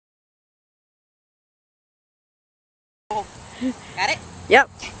Got it? Yep.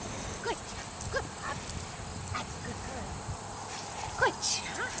 Good. Good. That's good girl. Good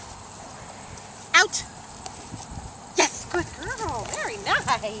job. Out. Yes, good girl. Very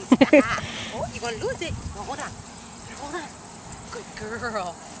nice. Oh, you're going to lose it. No, hold on. Hold on. Good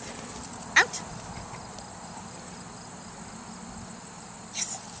girl. Out.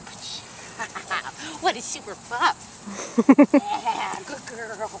 Yes. Good job. What a super pup. Yeah, good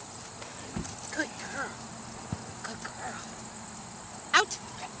girl. Good girl. Good girl. Out.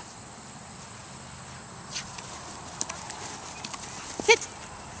 Sit.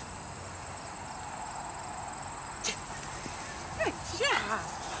 Good job.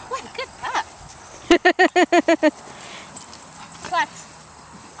 What a good pup. What?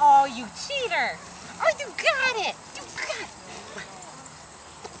 Oh, you cheater. Oh, you got it. You got it.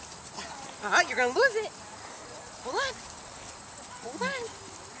 You're going to lose it. Hold on. Hold on.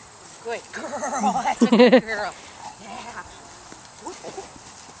 Good girl. That's a good girl. Yeah.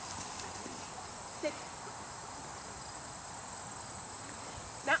 Sit.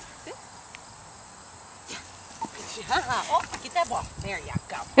 Now, sit. Yeah. Good job. Oh, get that ball. There you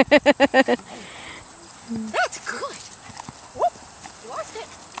go. That's good. Whoop. You lost it.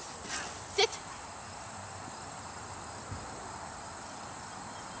 Sit.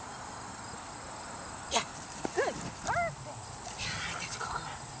 Yeah. Good. Perfect. Yeah, that's a good girl.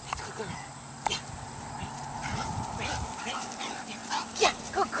 That's a good girl. Yeah. Ready? Yeah,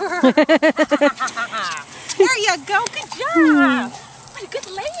 good girl. There you go. Good job. What a good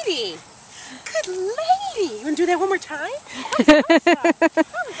lady. Good lady. You want to do that one more time? That was awesome. That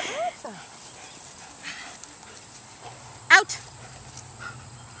was awesome. Out.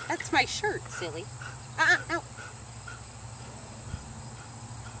 That's my shirt, silly. Out.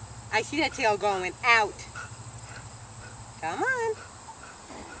 I see that tail going out. Come on.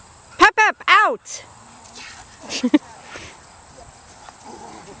 Pep, pep, out.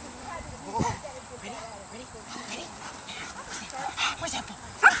 Ready? Where's that ball?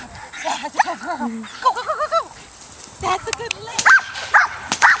 That's a good girl. Go, go, go, go, go. That's a good lady.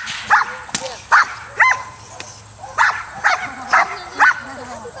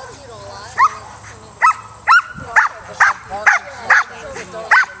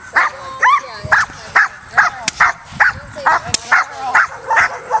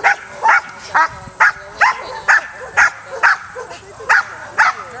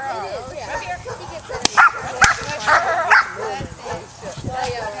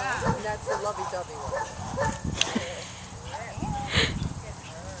 That's the lovey-dovey one.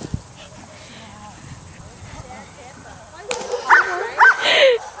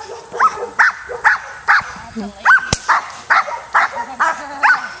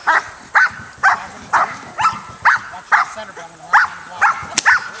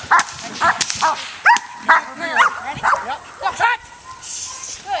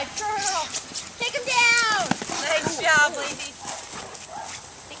 Good girl. Take him down. Nice job, lady.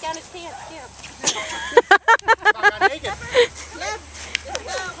 Take down his pants, too. I got naked.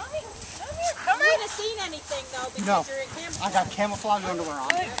 Come on. You haven't seen anything, though, because No. you're in camouflage. I got camouflage underwear on.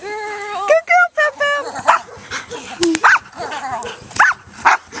 Good girl. Good girl, Pep, Pep. Good girl.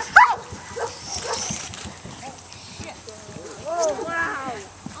 Oh, wow.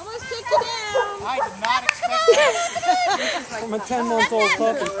 Almost took you down. I did not expect that. From a 10-month-old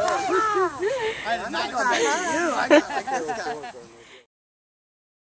puppy. I did not expect you. I got